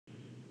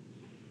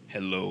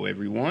Hello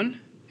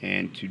everyone,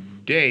 and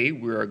today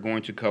we are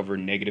going to cover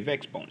negative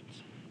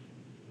exponents.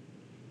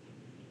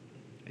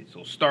 Okay,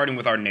 so starting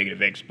with our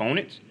negative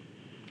exponents,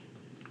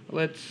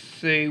 let's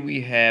say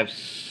we have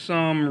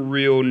some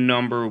real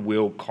number,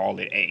 we'll call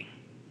it a.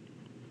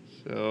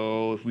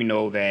 So if we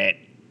know that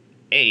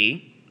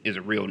a is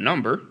a real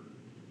number,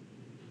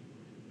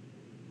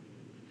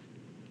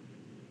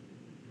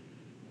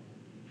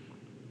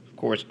 of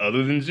course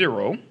other than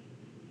 0,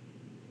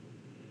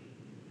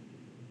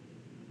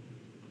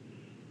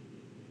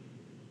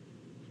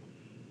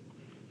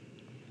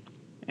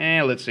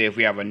 and let's say if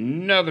we have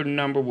another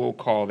number, we'll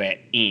call that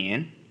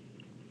n,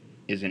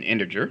 is an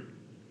integer.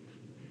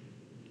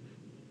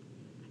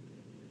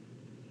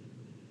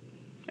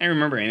 And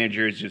remember,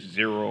 integer is just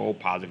 0,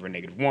 positive or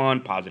negative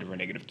 1, positive or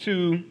negative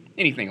 2,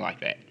 anything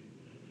like that.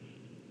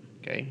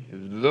 Okay,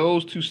 if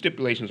those two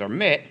stipulations are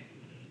met,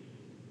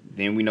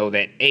 then we know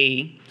that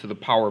a to the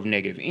power of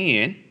negative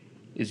n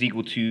is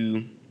equal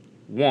to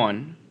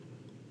 1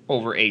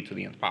 over a to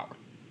the nth power.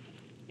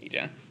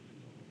 Yeah.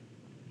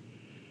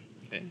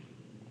 Okay.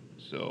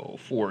 So,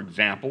 for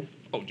example,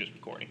 just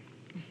recording.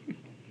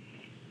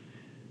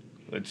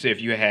 Let's say if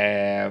you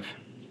have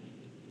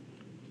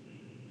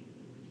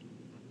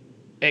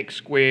x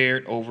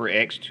squared over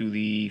x to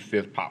the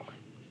 5th power.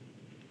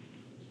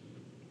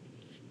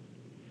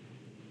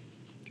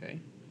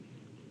 Okay.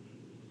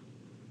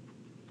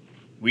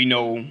 We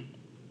know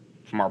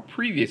from our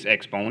previous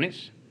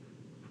exponents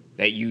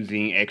that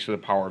using x to the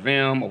power of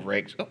m over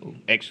x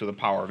to the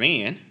power of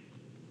n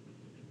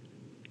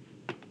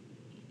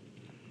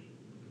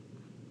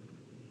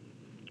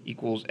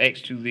equals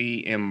x to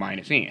the m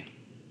minus n.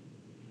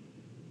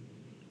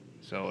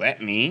 So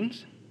that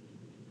means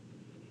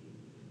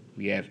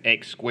we have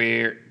x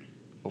squared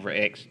over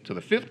x to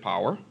the 5th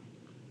power.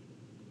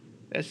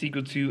 That's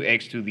equal to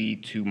x to the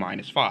 2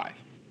 minus 5,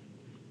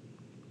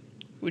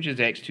 which is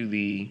x to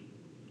the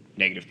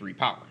negative 3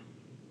 power.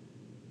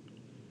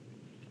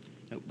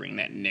 I'll bring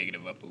that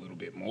negative up a little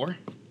bit more.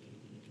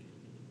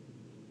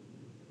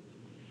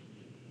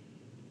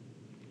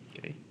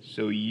 Okay,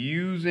 so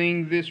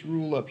using this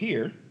rule up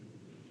here,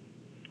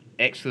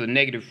 x to the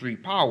negative 3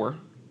 power,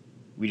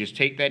 we just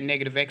take that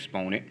negative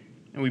exponent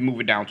and we move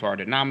it down to our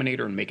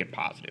denominator and make it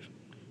positive.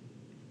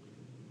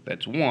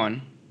 That's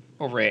 1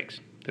 over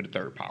x to the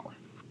 3rd power.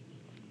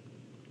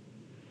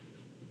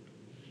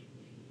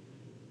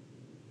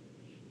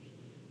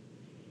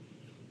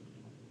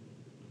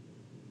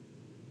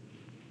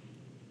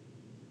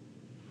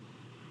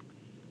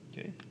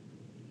 Okay,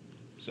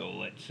 so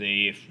let's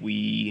say if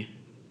we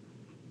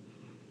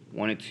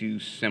wanted to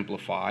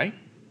simplify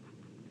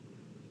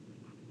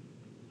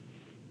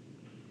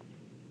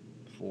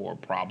for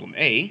problem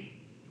A,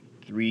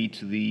 3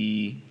 to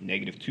the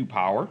negative 2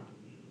 power.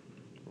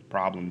 For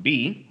problem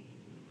B,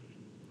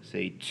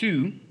 say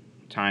 2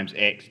 times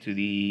x to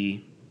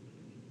the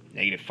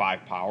negative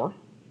 5 power.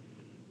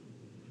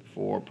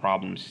 For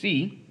problem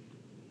C,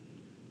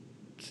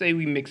 say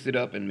we mix it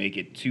up and make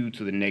it 2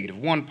 to the negative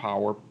 1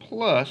 power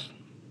plus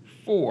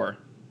 4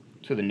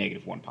 to the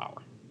negative 1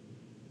 power.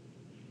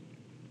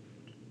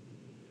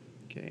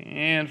 Okay,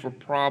 and for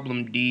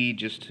problem D,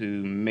 just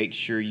to make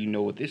sure you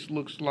know what this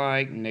looks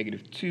like,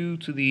 negative 2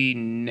 to the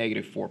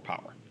negative 4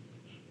 power.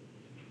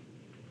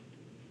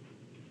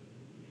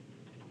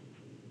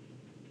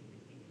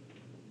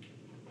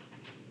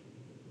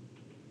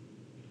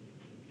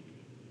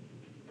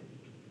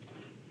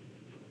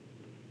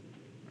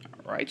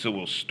 All right, so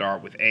we'll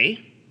start with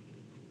A.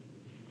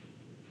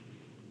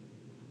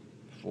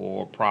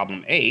 For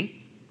problem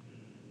A,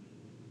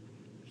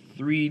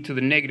 3 to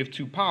the negative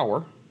 2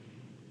 power,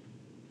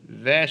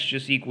 that's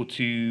just equal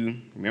to,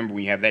 remember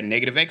we have that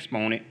negative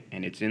exponent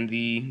and it's in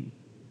the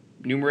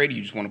numerator,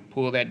 you just want to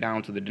pull that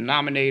down to the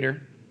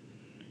denominator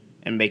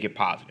and make it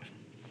positive.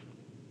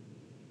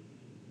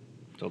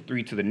 So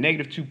 3 to the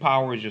negative 2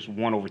 power is just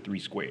 1 over 3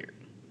 squared,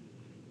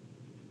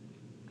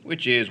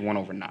 which is 1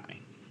 over 9.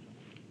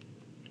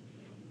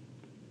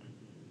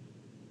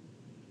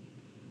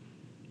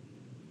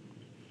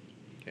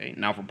 Okay,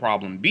 now for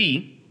problem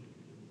B,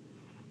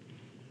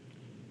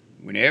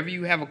 whenever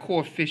you have a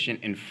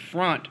coefficient in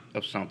front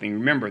of something,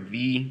 remember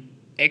the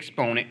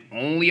exponent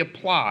only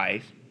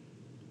applies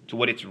to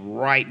what it's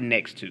right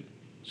next to.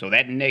 So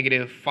that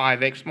negative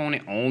 5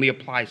 exponent only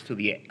applies to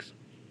the x.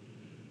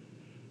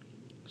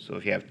 So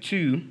if you have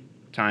 2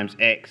 times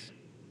x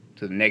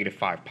to the negative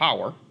 5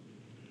 power,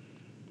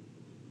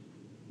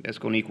 that's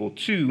going to equal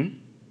 2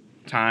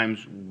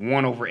 times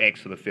 1 over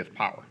x to the 5th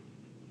power.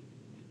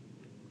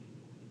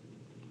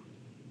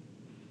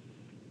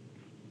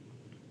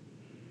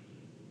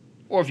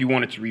 Or if you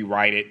wanted to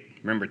rewrite it,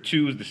 remember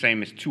 2 is the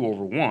same as 2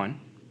 over 1,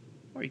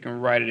 or you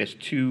can write it as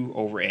 2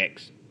 over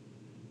x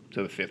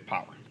to the 5th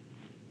power.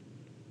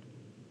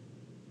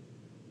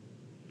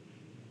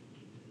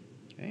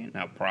 Okay,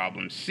 now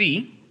problem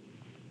C,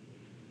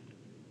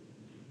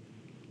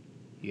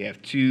 you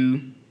have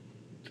 2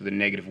 to the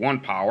negative 1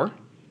 power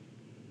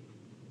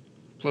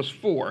plus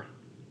 4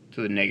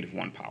 to the negative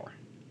 1 power.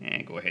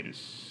 And go ahead and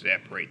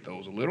separate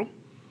those a little.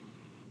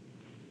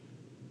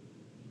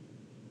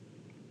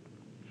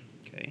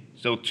 Okay,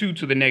 so 2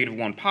 to the negative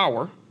 1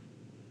 power.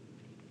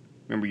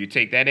 Remember, you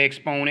take that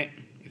exponent,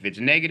 if it's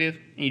negative,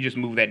 and you just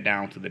move that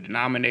down to the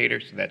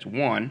denominator. So that's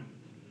 1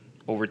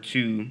 over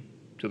 2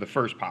 to the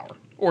first power,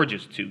 or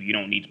just 2. You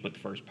don't need to put the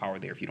first power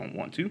there if you don't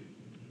want to.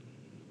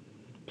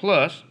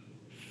 Plus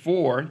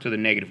 4 to the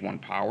negative 1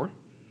 power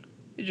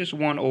is just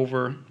 1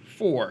 over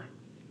 4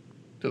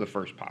 to the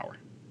first power.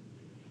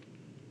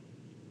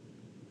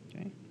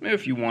 Okay.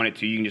 If you wanted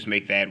to, you can just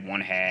make that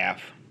 1/2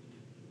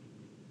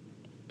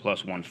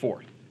 plus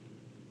 1/4.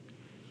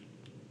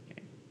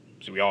 Okay.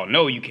 So we all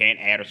know you can't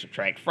add or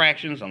subtract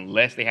fractions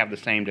unless they have the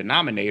same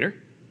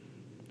denominator.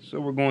 So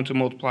we're going to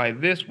multiply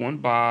this one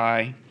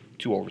by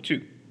 2 over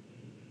 2.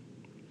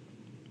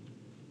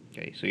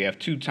 Okay, so you have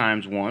 2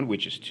 times 1,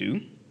 which is 2,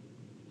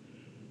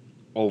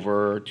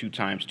 over 2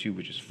 times 2,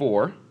 which is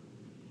 4,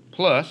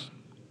 plus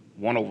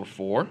 1 over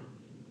 4.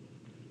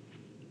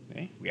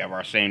 Okay, we have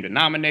our same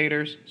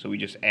denominators, so we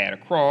just add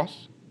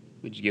across,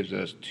 which gives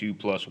us 2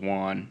 plus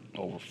 1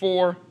 over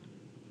 4,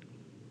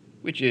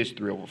 which is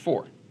 3 over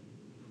 4.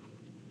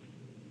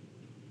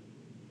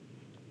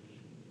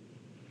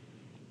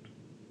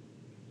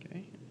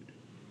 Okay.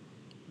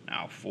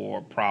 Now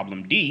for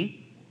problem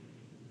D,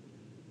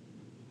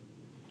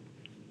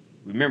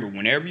 remember,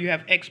 whenever you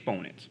have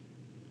exponents,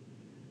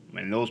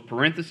 in those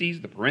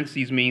parentheses, the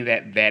parentheses mean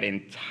that that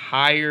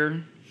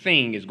entire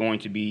thing is going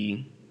to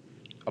be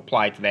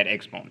applied to that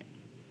exponent.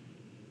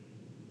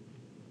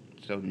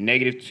 So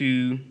negative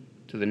 2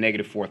 to the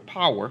negative 4th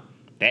power,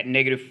 that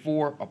negative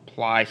 4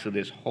 applies to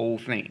this whole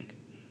thing.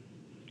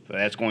 So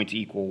that's going to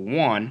equal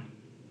 1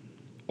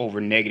 over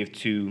negative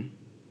 2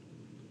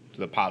 to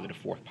the positive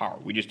 4th power.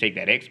 We just take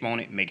that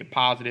exponent, make it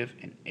positive,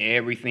 and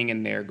everything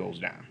in there goes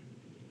down.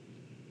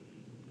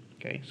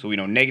 Okay, so we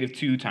know negative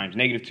 2 times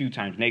negative 2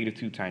 times negative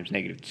 2 times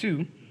negative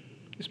 2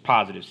 is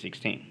positive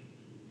 16.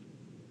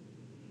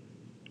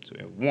 So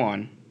we have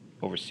 1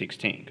 over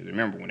 16. Because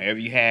remember, whenever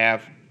you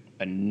have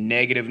a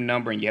negative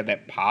number and you have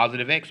that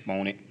positive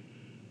exponent,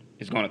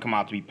 it's going to come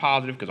out to be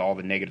positive because all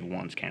the negative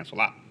ones cancel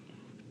out.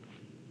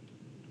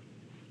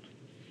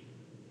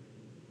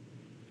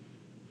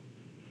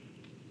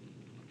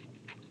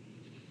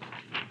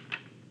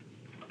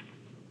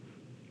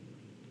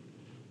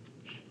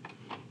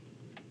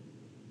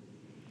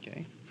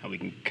 Okay, now we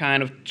can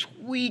kind of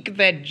tweak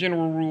that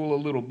general rule a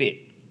little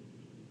bit.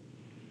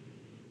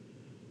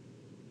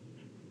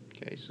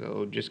 Okay,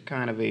 so just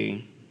kind of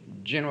a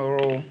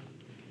general,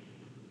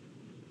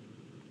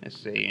 let's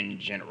say in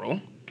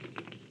general.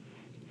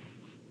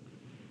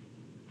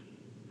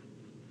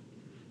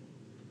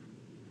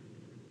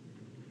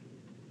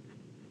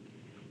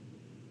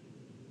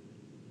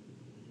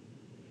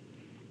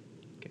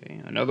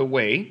 Okay, another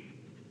way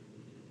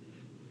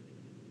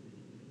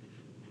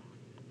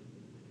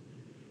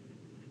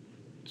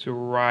to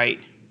write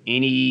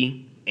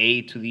any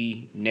a to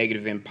the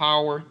negative n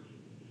power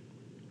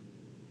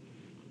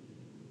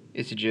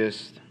is to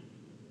just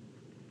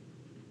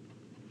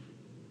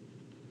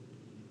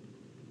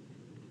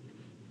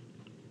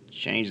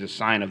change the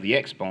sign of the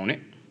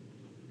exponent.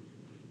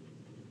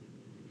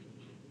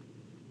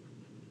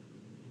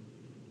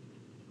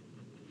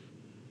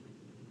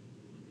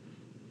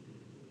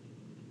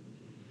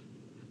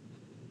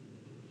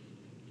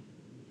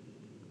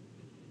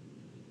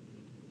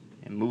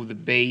 And move the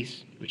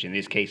base, which in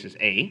this case is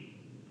a,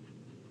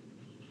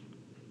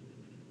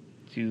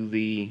 to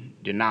the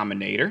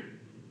denominator.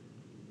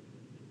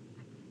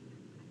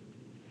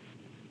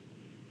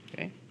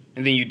 Okay,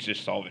 and then you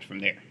just solve it from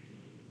there.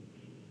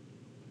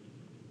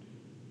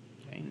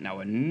 Okay, now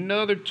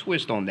another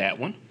twist on that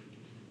one.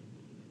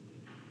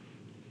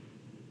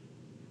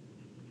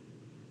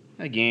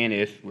 Again,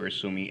 if we're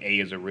assuming a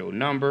is a real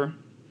number,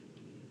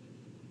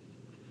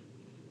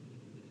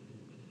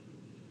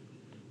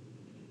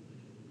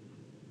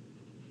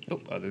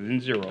 other than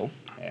 0,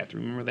 I have to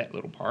remember that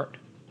little part.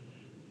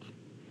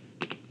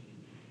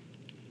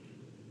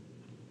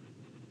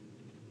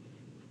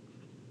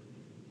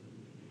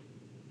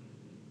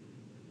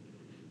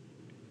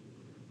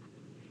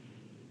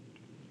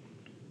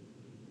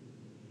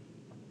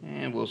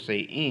 And we'll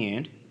say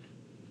and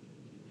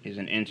is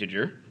an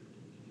integer.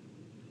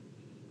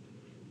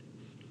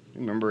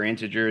 Remember,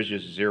 integer is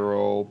just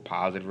 0,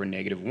 positive or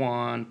negative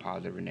 1,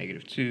 positive or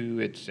negative 2,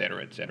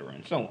 etc.,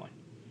 and so on.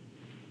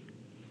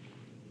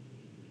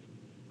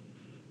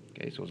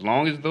 Okay, so as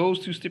long as those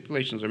two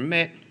stipulations are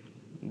met,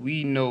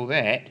 we know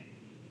that,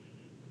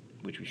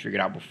 which we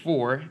figured out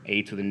before,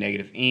 a to the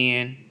negative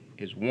n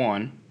is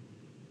 1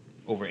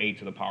 over a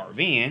to the power of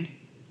n.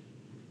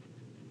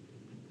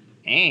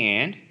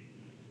 And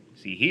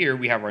see here,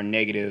 we have our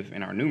negative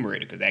in our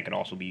numerator, because that could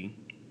also be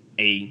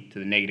a to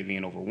the negative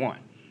n over 1.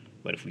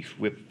 But if we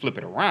flip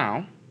it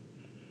around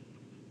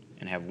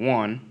and have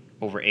 1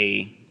 over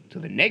a to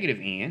the negative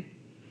n,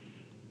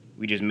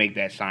 we just make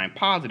that sign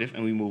positive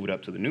and we move it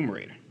up to the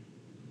numerator.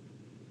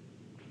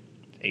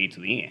 It's a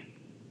to the n.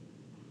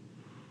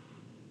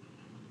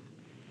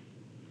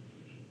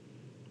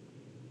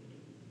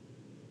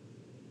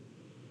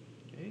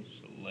 Okay,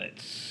 so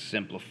let's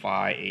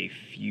simplify a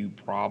few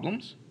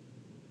problems.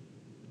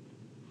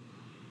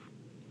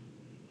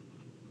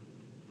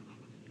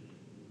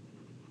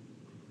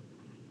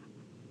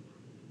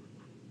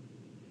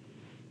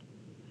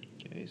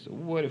 So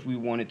what if we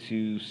wanted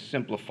to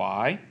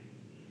simplify?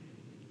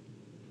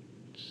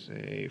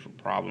 Say for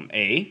problem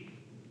A,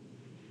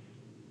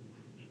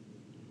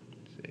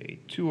 say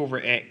 2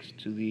 over x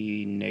to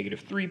the negative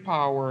 3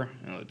 power,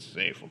 and let's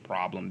say for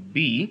problem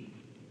B,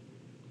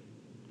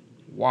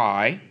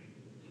 y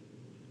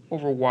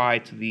over y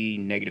to the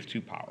negative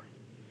 2 power.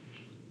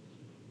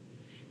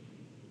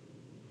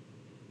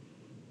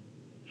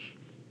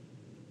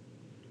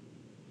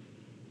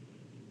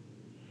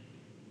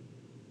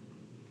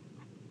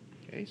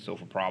 Okay, so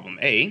for problem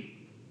A,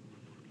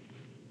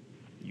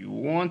 you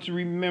want to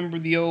remember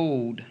the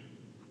old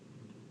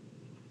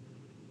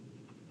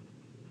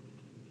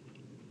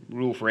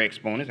rule for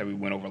exponents that we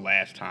went over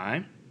last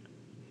time.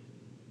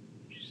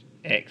 Just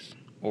x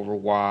over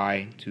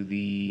y to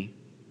the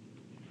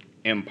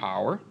m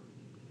power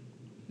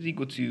is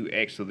equal to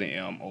x to the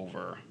m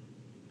over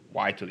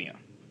y to the m.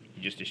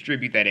 You just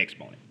distribute that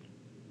exponent.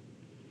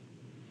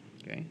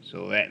 Okay,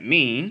 so that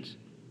means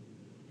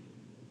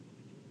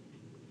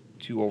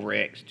 2 over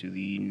x to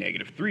the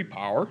negative 3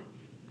 power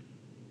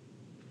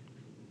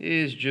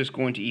is just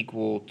going to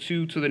equal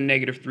 2 to the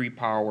negative 3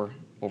 power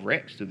over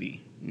x to the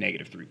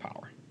negative 3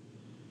 power.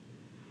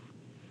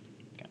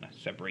 Kind of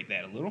separate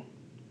that a little.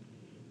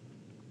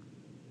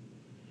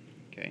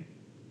 Okay.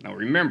 Now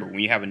remember, when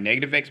you have a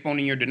negative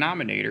exponent in your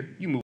denominator, you move